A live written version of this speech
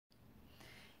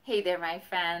Hey there, my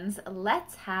friends.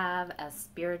 Let's have a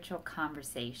spiritual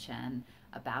conversation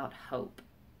about hope.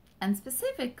 And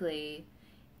specifically,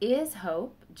 is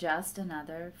hope just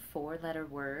another four-letter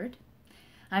word?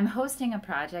 I'm hosting a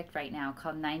project right now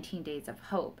called 19 Days of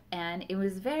Hope, and it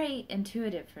was very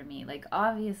intuitive for me. Like,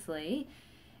 obviously,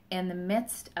 in the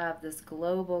midst of this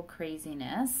global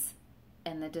craziness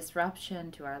and the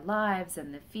disruption to our lives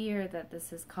and the fear that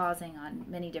this is causing on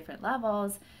many different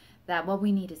levels, that what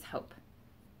we need is hope.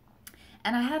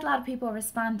 And I had a lot of people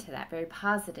respond to that very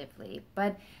positively.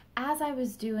 But as I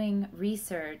was doing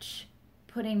research,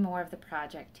 putting more of the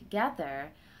project together,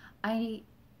 I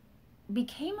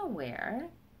became aware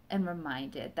and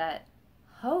reminded that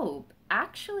hope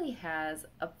actually has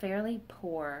a fairly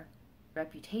poor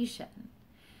reputation,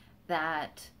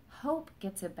 that hope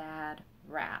gets a bad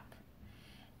rap.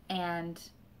 And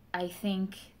I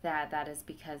think that that is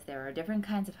because there are different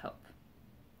kinds of hope.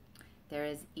 There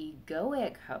is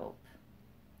egoic hope,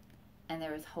 and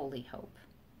there is holy hope.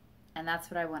 And that's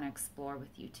what I want to explore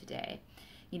with you today.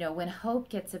 You know, when hope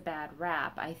gets a bad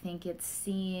rap, I think it's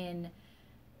seen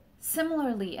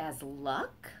similarly as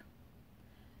luck,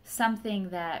 something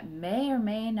that may or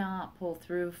may not pull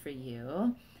through for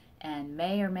you and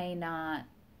may or may not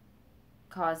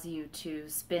cause you to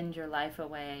spend your life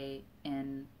away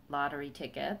in lottery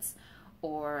tickets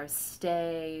or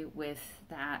stay with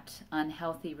that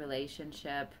unhealthy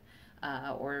relationship,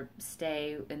 or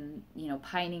stay in,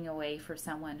 pining away for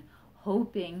someone,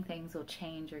 hoping things will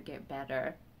change or get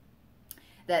better.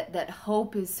 That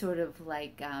hope is sort of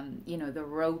like, the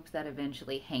rope that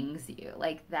eventually hangs you.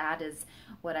 Like, that is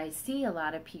what I see a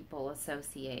lot of people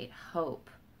associate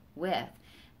hope with.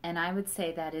 And I would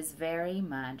say that is very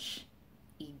much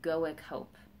egoic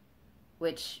hope,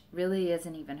 which really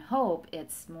isn't even hope.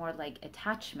 It's more like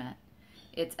attachment.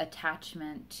 It's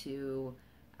attachment to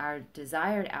our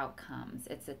desired outcomes.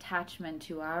 It's attachment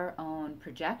to our own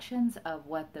projections of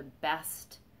what the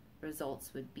best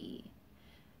results would be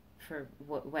for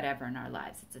whatever in our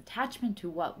lives. It's attachment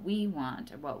to what we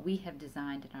want or what we have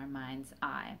designed in our mind's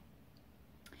eye.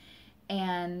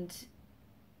 And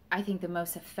I think the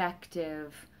most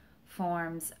effective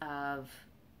forms of,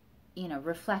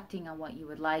 reflecting on what you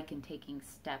would like and taking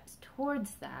steps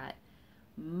towards that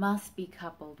must be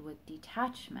coupled with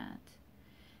detachment.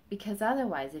 Because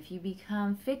otherwise, if you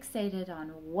become fixated on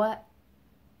what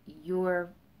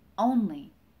your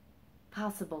only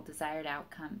possible desired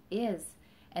outcome is,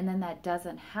 and then that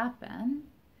doesn't happen,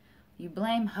 you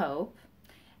blame hope,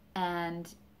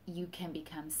 and you can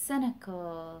become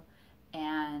cynical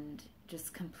and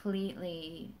just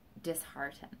completely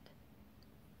disheartened.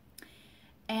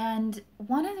 And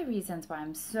one of the reasons why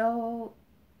I'm so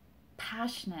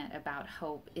passionate about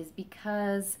hope is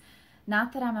because,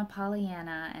 not that I'm a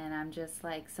Pollyanna and I'm just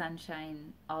like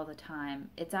sunshine all the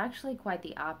time. It's actually quite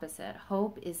the opposite.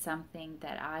 Hope is something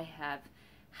that I have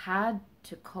had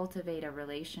to cultivate a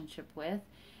relationship with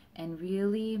and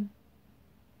really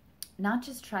not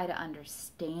just try to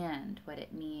understand what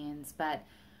it means, but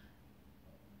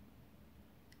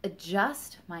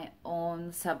adjust my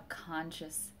own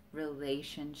subconscious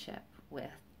relationship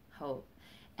with hope.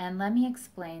 And let me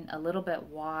explain a little bit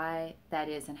why that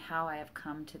is and how I have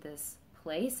come to this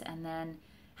place, and then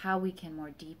how we can more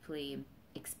deeply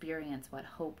experience what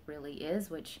hope really is,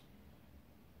 which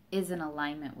is in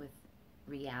alignment with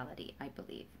reality, I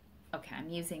believe. Okay, I'm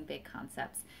using big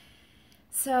concepts.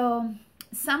 So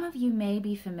some of you may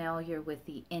be familiar with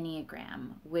the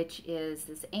Enneagram, which is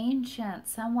this ancient,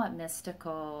 somewhat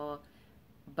mystical,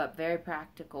 but very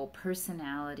practical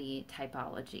personality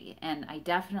typology. And I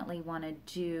definitely want to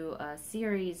do a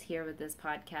series here with this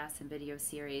podcast and video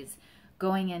series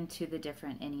going into the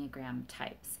different Enneagram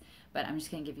types. But I'm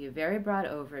just going to give you a very broad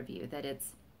overview that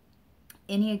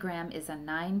Enneagram is a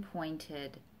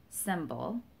 9-pointed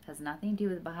symbol. It has nothing to do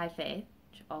with Baha'i faith,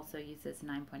 which also uses a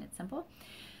 9-pointed symbol.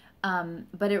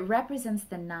 But it represents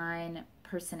the 9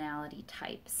 personality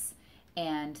types.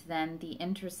 And then the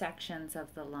intersections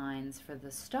of the lines for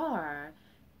the star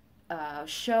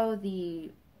show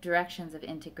the directions of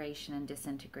integration and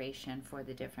disintegration for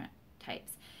the different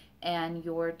types. And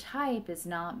your type is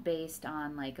not based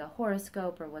on like a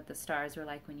horoscope or what the stars were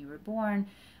like when you were born,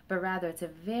 but rather it's a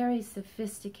very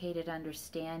sophisticated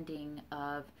understanding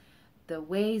of the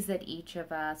ways that each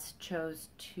of us chose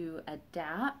to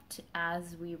adapt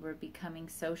as we were becoming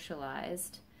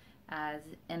socialized as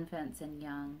infants and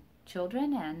young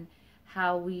children, and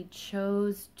how we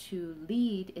chose to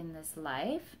lead in this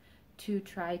life to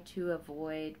try to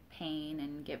avoid pain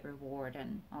and get reward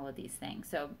and all of these things.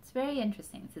 So it's very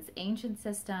interesting. It's this ancient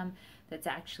system that's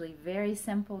actually very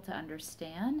simple to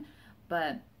understand,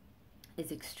 but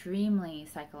is extremely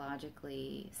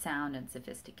psychologically sound and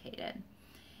sophisticated.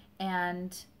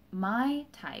 And my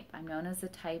type, I'm known as a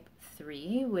type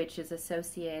 3, which is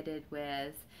associated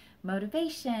with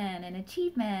motivation and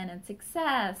achievement and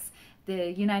success.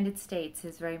 The United States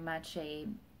is very much a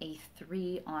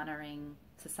 3 honoring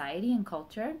society and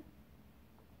culture.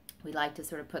 We like to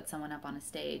sort of put someone up on a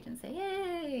stage and say,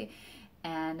 yay!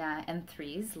 And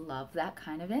 3s love that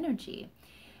kind of energy.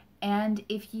 And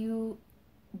if you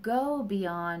go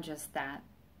beyond just that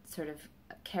sort of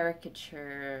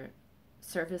caricature,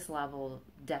 surface level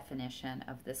definition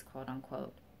of this quote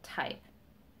unquote type,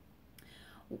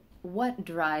 what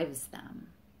drives them?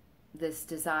 This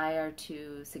desire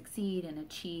to succeed and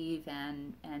achieve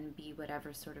and be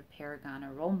whatever sort of paragon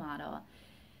or role model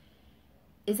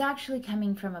is actually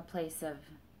coming from a place of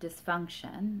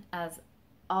dysfunction, as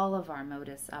all of our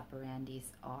modus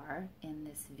operandis are in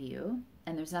this view.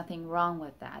 And there's nothing wrong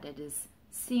with that. It is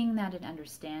seeing that and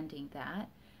understanding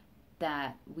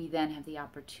that we then have the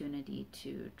opportunity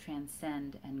to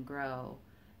transcend and grow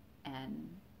and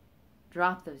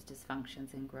drop those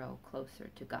dysfunctions and grow closer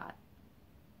to God.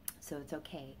 So it's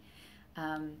okay.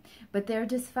 But their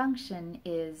dysfunction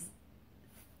is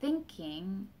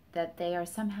thinking that they are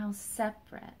somehow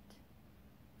separate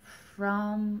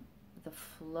from the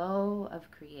flow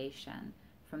of creation,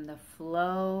 from the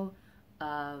flow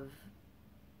of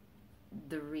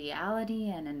the reality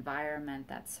and environment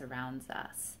that surrounds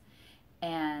us.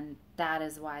 And that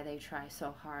is why they try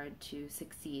so hard to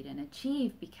succeed and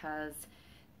achieve, because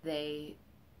they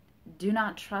do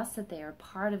not trust that they are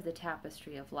part of the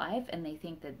tapestry of life, and they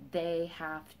think that they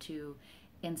have to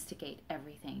instigate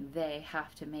everything. They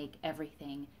have to make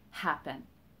everything happen.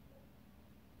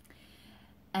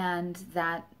 And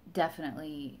that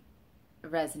definitely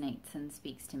resonates and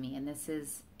speaks to me. And this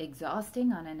is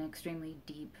exhausting on an extremely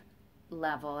deep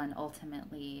level and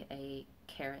ultimately a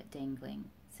carrot dangling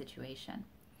situation.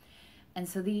 And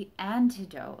so the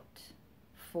antidote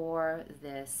for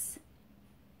this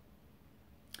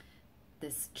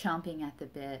chomping at the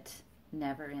bit,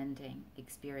 never-ending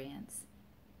experience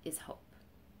is hope.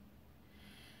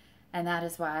 And that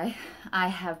is why I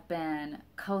have been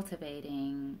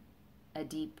cultivating a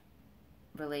deep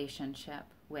relationship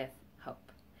with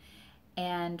hope.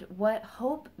 And what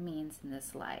hope means in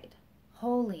this light,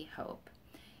 holy hope,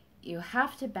 you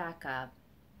have to back up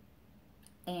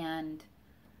and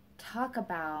talk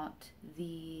about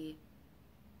the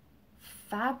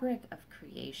fabric of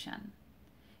creation.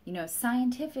 You know,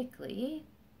 scientifically,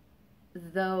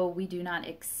 though we do not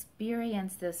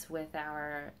experience this with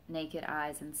our naked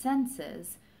eyes and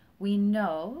senses, we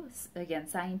know, again,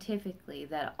 scientifically,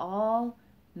 that all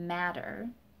matter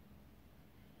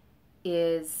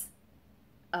is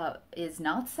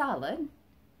not solid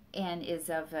and is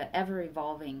of an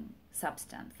ever-evolving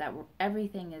substance, that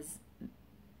everything is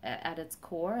at its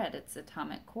core, at its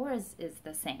atomic core, is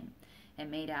the same and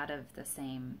made out of the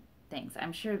same things.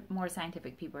 I'm sure more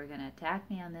scientific people are going to attack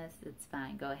me on this. It's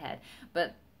fine, go ahead.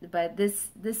 But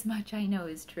this much I know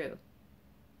is true.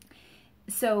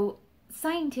 So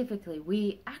scientifically,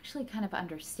 we actually kind of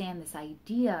understand this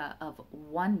idea of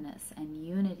oneness and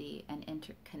unity and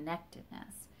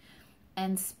interconnectedness.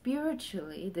 And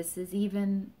spiritually, this is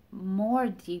even more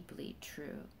deeply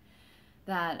true,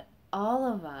 that all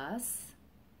of us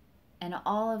and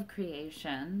all of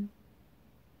creation,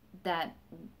 that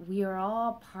we are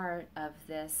all part of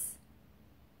this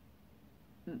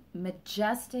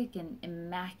majestic and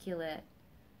immaculate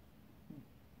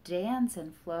dance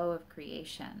and flow of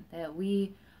creation, that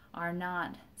we are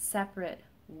not separate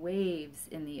waves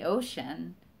in the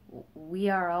ocean. We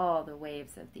are all the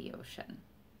waves of the ocean.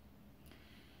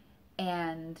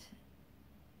 And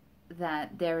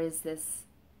that there is this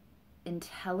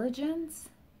intelligence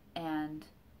and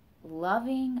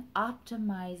loving,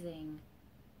 optimizing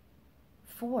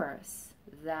force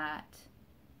that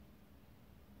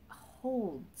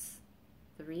holds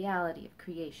the reality of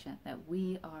creation that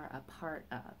we are a part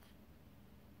of.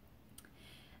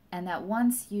 And that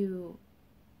once you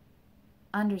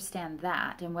understand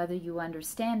that, and whether you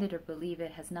understand it or believe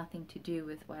it has nothing to do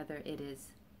with whether it is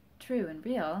true and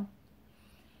real,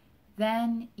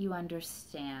 then you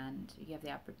understand, you have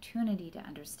the opportunity to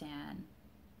understand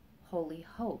holy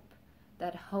hope.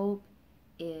 That hope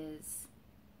is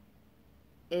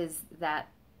that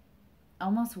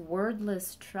almost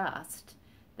wordless trust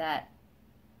that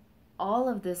all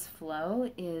of this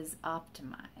flow is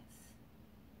optimized,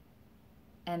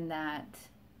 and that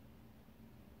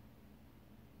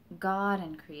God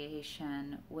and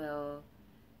creation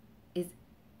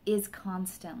is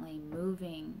constantly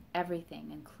moving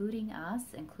everything, including us,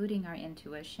 including our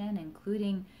intuition,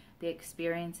 including the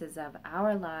experiences of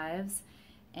our lives,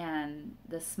 and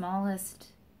the smallest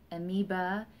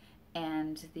amoeba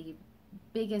and the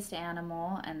biggest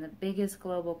animal and the biggest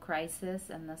global crisis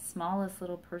and the smallest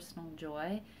little personal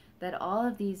joy, that all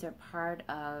of these are part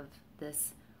of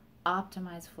this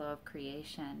optimized flow of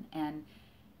creation. And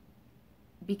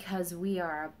because we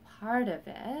are a part of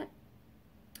it,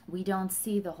 we don't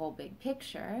see the whole big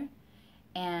picture.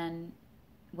 And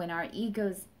when our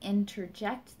egos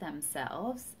interject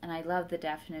themselves, and I love the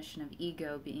definition of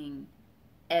ego being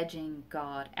edging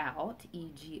God out,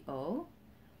 ego,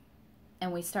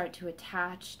 and we start to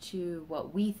attach to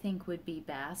what we think would be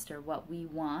best or what we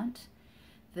want,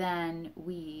 then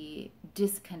we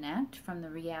disconnect from the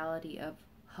reality of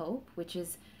hope, which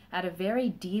is at a very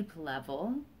deep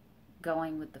level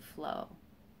going with the flow,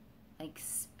 like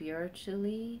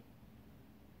spiritually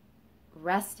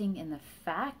resting in the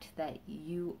fact that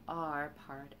you are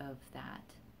part of that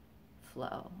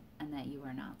flow and that you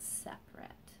are not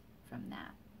separate from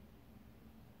that.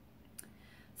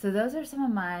 So those are some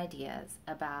of my ideas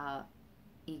about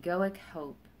egoic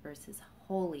hope versus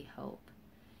holy hope,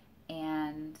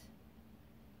 and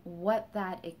what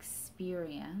that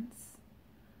experience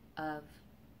of,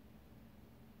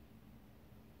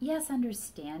 yes,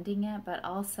 understanding it, but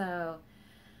also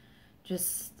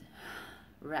just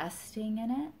resting in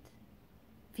it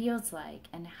feels like,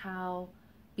 and how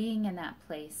being in that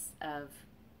place of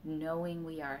knowing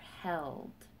we are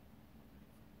held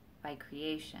by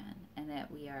creation and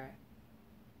that we are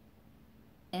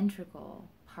integral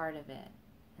part of it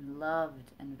and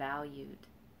loved and valued,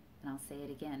 and I'll say it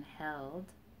again, held,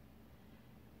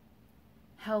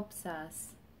 helps us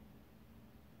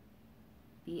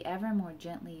be ever more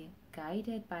gently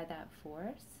guided by that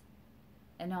force,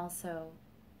 and also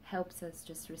helps us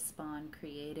just respond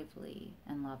creatively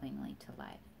and lovingly to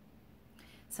life.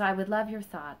 So I would love your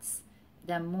thoughts.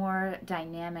 The more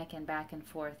dynamic and back and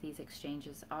forth these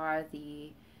exchanges are,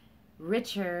 the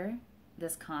richer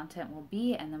this content will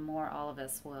be, and the more all of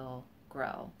us will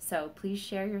grow. So please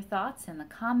share your thoughts in the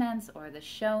comments or the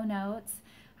show notes.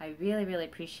 I really, really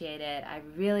appreciate it. I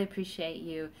really appreciate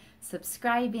you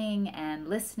subscribing and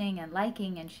listening and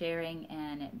liking and sharing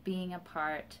and being a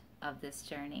part of this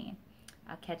journey.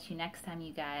 I'll catch you next time,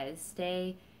 you guys.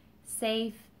 Stay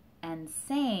safe and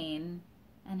sane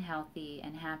and healthy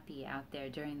and happy out there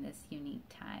during this unique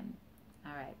time.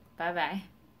 All right.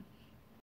 Bye-bye.